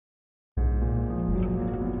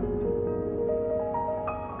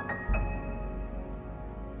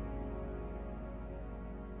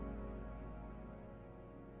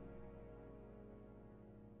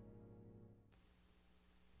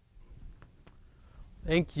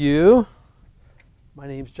Thank you. My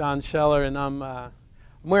name's John Scheller, and I'm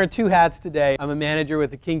wearing two hats today. I'm a manager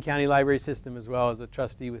with the King County Library System as well as a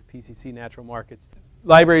trustee with PCC Natural Markets.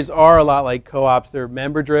 Libraries are a lot like co-ops. They're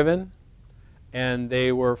member-driven, and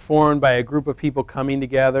they were formed by a group of people coming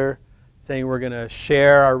together saying we're going to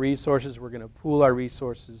share our resources, we're going to pool our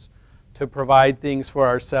resources to provide things for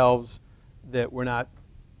ourselves that we're not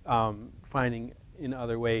finding in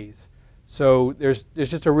other ways. So there's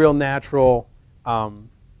just a real natural kind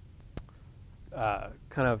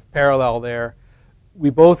of parallel there. We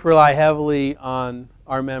both rely heavily on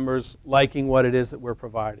our members liking what it is that we're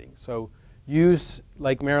providing. So use,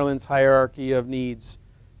 like Maryland's hierarchy of needs,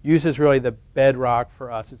 use is really the bedrock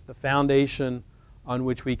for us. It's the foundation on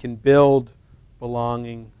which we can build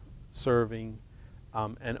belonging, serving,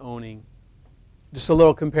 and owning. Just a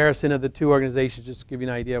little comparison of the two organizations, just to give you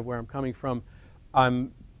an idea of where I'm coming from.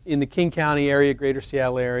 I'm in the King County area, Greater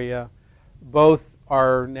Seattle area. Both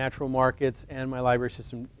our natural markets and my library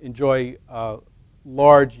system enjoy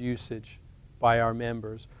large usage by our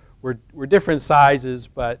members. We're different sizes,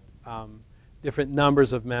 but different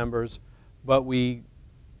numbers of members. But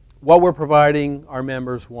what we're providing, our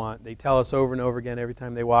members want. They tell us over and over again every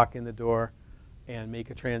time they walk in the door and make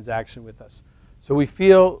a transaction with us. So we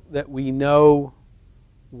feel that we know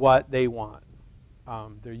what they want.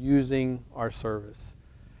 They're using our service.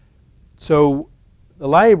 So the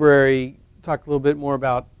library, talk a little bit more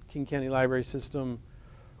about King County Library System.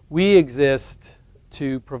 We exist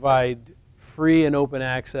to provide free and open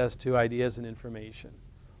access to ideas and information.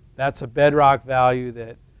 That's a bedrock value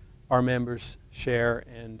that our members share,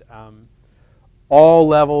 and all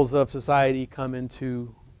levels of society come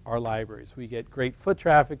into our libraries. We get great foot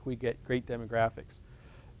traffic, we get great demographics.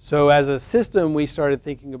 So as a system, we started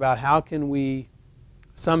thinking about how can we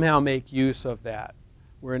somehow make use of that.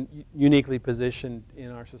 We're uniquely positioned in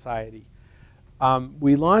our society.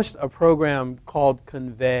 We launched a program called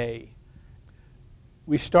Convey.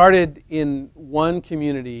 We started in one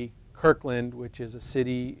community, Kirkland, which is a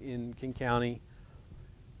city in King County.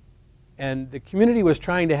 And the community was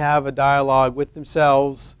trying to have a dialogue with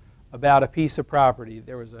themselves about a piece of property.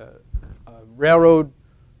 There was a railroad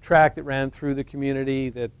track that ran through the community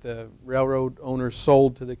that the railroad owners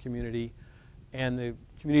sold to the community. And the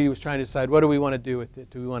community was trying to decide, what do we want to do with it?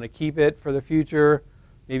 Do we want to keep it for the future?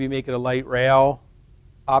 Maybe make it a light rail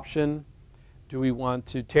option? Do we want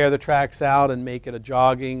to tear the tracks out and make it a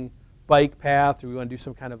jogging bike path? Do we want to do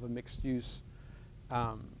some kind of a mixed use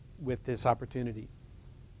with this opportunity?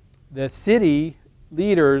 The city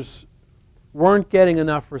leaders weren't getting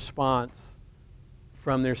enough response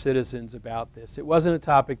from their citizens about this. It wasn't a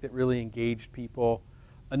topic that really engaged people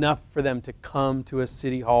enough for them to come to a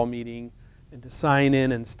city hall meeting and to sign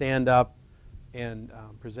in and stand up and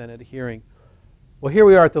present at a hearing. Well, here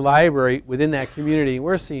we are at the library within that community, and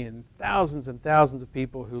we're seeing thousands and thousands of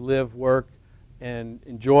people who live, work, and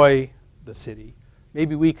enjoy the city.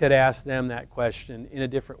 Maybe we could ask them that question in a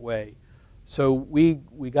different way. So we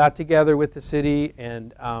got together with the city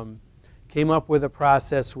and came up with a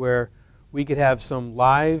process where we could have some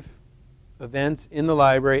live events in the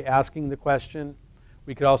library asking the question.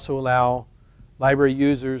 We could also allow library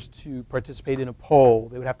users to participate in a poll.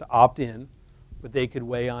 They would have to opt in, but they could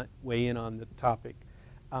weigh in on the topic.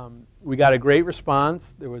 We got a great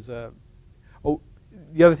response. There was the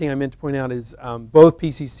other thing I meant to point out is both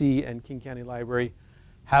PCC and King County Library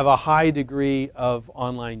have a high degree of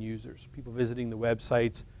online users, people visiting the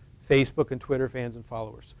websites, Facebook and Twitter fans and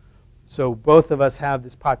followers. So both of us have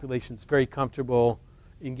this population that's very comfortable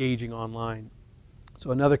engaging online. So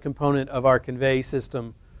another component of our Convey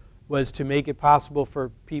system was to make it possible for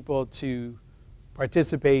people to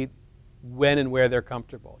participate when and where they're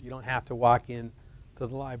comfortable. You don't have to walk in to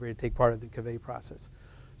the library to take part of the Convey process.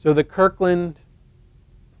 So the Kirkland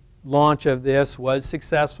launch of this was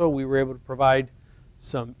successful. We were able to provide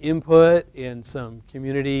some input and some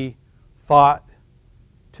community thought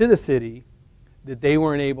to the city that they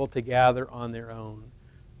weren't able to gather on their own.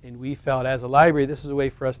 And we felt as a library, this is a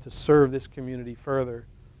way for us to serve this community further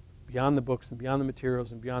beyond the books and beyond the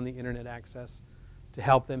materials and beyond the internet access to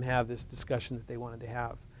help them have this discussion that they wanted to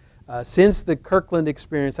have. Since the Kirkland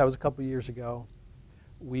experience, that was a couple years ago,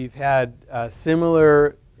 we've had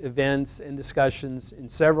similar events and discussions in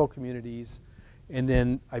several communities. And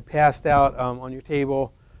then I passed out on your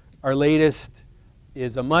table, our latest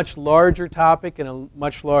is a much larger topic and a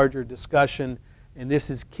much larger discussion. And this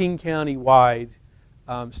is King County wide.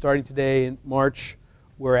 Starting today in March,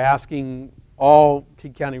 we're asking all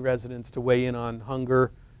King County residents to weigh in on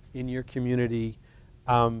hunger in your community.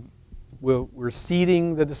 We're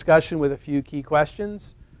seeding the discussion with a few key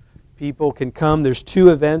questions. People can come. There's two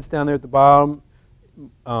events down there at the bottom.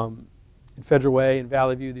 in Federal Way and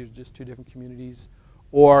Valley View. These are just two different communities.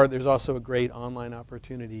 Or there's also a great online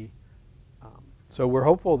opportunity. So we're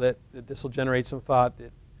hopeful that this will generate some thought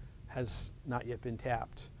that has not yet been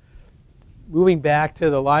tapped. Moving back to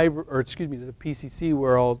the library, or excuse me, to the PCC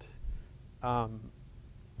world,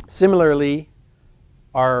 similarly,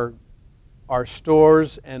 our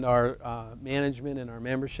stores and our management and our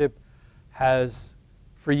membership has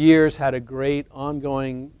for years had a great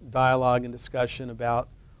ongoing dialogue and discussion about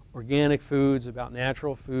organic foods, about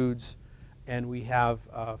natural foods, and we have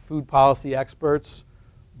food policy experts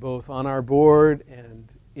both on our board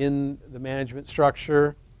and in the management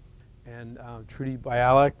structure. And Trudy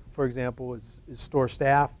Bialik, for example, is store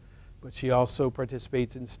staff, but she also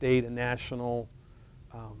participates in state and national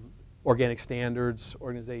organic standards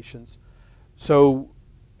organizations. So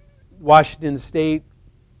Washington State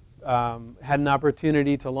had an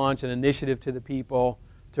opportunity to launch an initiative to the people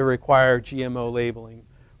to require GMO labeling.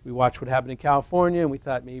 We watched what happened in California, and we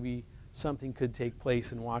thought maybe something could take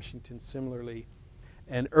place in Washington similarly.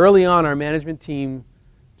 And early on, our management team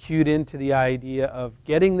cued into the idea of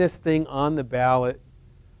getting this thing on the ballot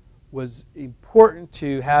was important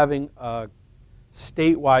to having a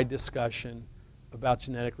statewide discussion about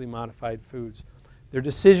genetically modified foods. Their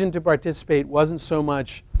decision to participate wasn't so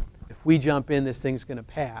much, if we jump in, this thing's going to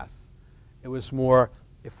pass. It was more,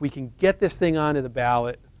 if we can get this thing onto the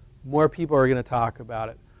ballot, more people are going to talk about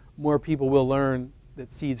it. More people will learn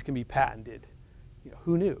that seeds can be patented. You know,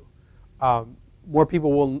 who knew? More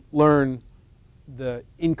people will learn the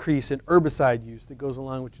increase in herbicide use that goes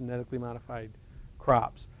along with genetically modified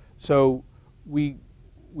crops. So we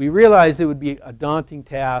realized it would be a daunting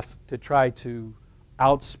task to try to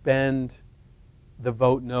outspend the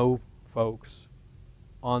vote no folks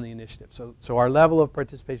on the initiative. So our level of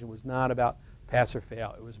participation was not about pass or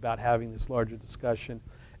fail. It was about having this larger discussion.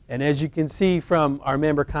 And as you can see from our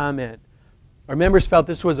member comment, our members felt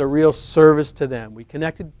this was a real service to them. We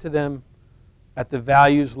connected to them at the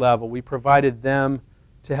values level. We provided them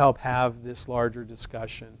to help have this larger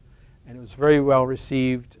discussion. And it was very well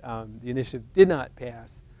received. The initiative did not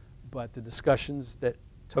pass, but the discussions that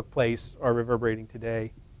took place are reverberating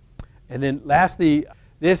today. And then lastly,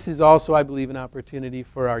 this is also, I believe, an opportunity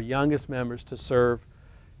for our youngest members to serve.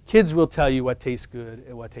 Kids will tell you what tastes good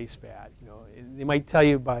and what tastes bad. You know, they might tell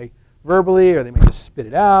you by verbally, or they might just spit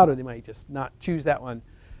it out, or they might just not choose that one.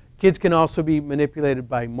 Kids can also be manipulated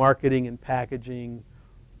by marketing and packaging.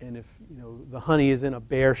 And if the honey is in a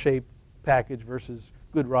bear-shaped package versus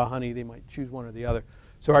good raw honey, they might choose one or the other.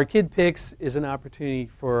 So our Kid Picks is an opportunity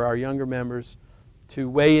for our younger members to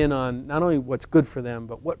weigh in on not only what's good for them,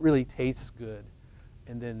 but what really tastes good.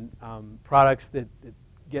 And then products that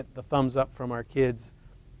get the thumbs up from our kids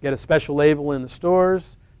get a special label in the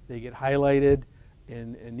stores. They get highlighted.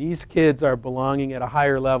 And these kids are belonging at a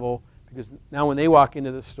higher level, because now when they walk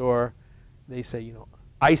into the store, they say,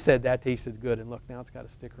 I said that tasted good, and look, now it's got a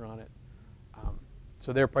sticker on it.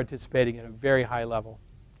 So they're participating at a very high level,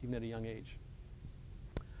 even at a young age.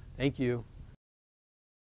 Thank you.